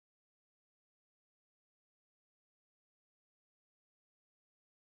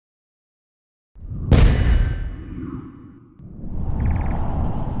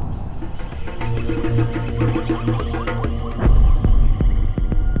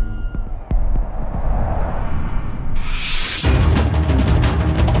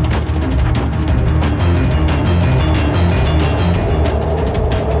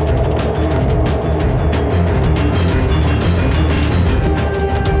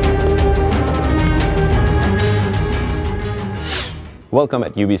Welcome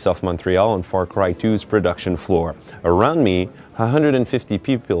at Ubisoft Montreal on Far Cry 2's production floor. Around me, 150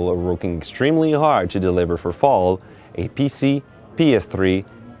 people are working extremely hard to deliver for fall a PC, PS3,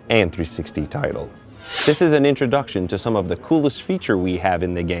 and 360 title. This is an introduction to some of the coolest features we have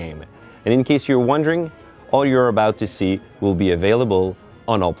in the game. And in case you're wondering, all you're about to see will be available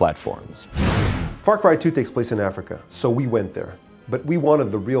on all platforms. Far Cry 2 takes place in Africa, so we went there. But we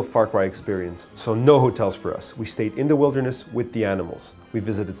wanted the real Far Cry experience, so no hotels for us. We stayed in the wilderness with the animals. We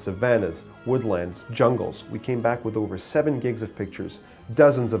visited savannas, woodlands, jungles. We came back with over 7 gigs of pictures,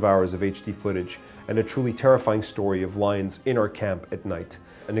 dozens of hours of HD footage, and a truly terrifying story of lions in our camp at night.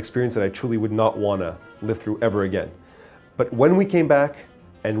 An experience that I truly would not want to live through ever again. But when we came back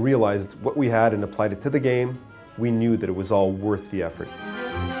and realized what we had and applied it to the game, we knew that it was all worth the effort.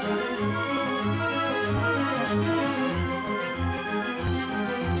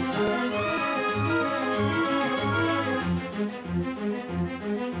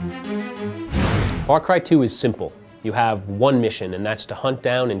 Far Cry 2 is simple. You have one mission, and that's to hunt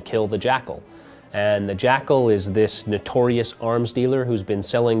down and kill the Jackal. And the Jackal is this notorious arms dealer who's been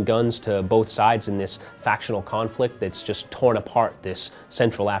selling guns to both sides in this factional conflict that's just torn apart this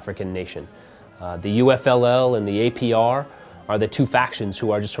Central African nation. The UFLL and the APR are the two factions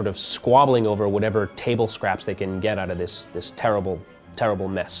who are just sort of squabbling over whatever table scraps they can get out of this terrible, terrible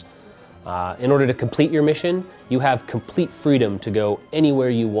mess. In order to complete your mission, you have complete freedom to go anywhere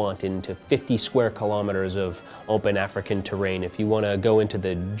you want into 50 square kilometers of open African terrain. If you want to go into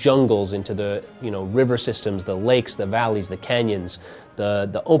the jungles, into the river systems, the lakes, the valleys, the canyons,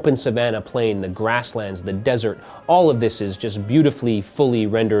 the open savanna plain, the grasslands, the desert, all of this is just beautifully, fully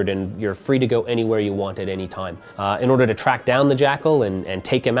rendered, and you're free to go anywhere you want at any time. In order to track down the Jackal and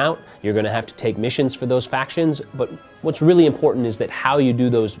take him out, you're going to have to take missions for those factions, but what's really important is that how you do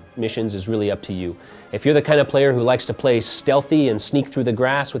those missions is really up to you. If you're the kind of player who likes to play stealthy and sneak through the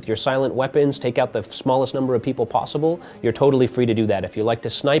grass with your silent weapons, take out the smallest number of people possible, you're totally free to do that. If you like to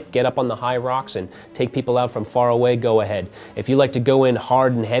snipe, get up on the high rocks and take people out from far away, go ahead. If you like to go in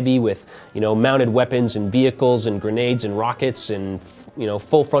hard and heavy with mounted weapons and vehicles and grenades and rockets and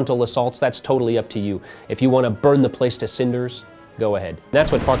full frontal assaults, that's totally up to you. If you want to burn the place to cinders, go ahead.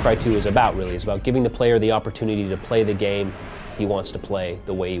 That's what Far Cry 2 is about, really. It's about giving the player the opportunity to play the game he wants to play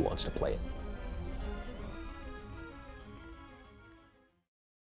the way he wants to play it.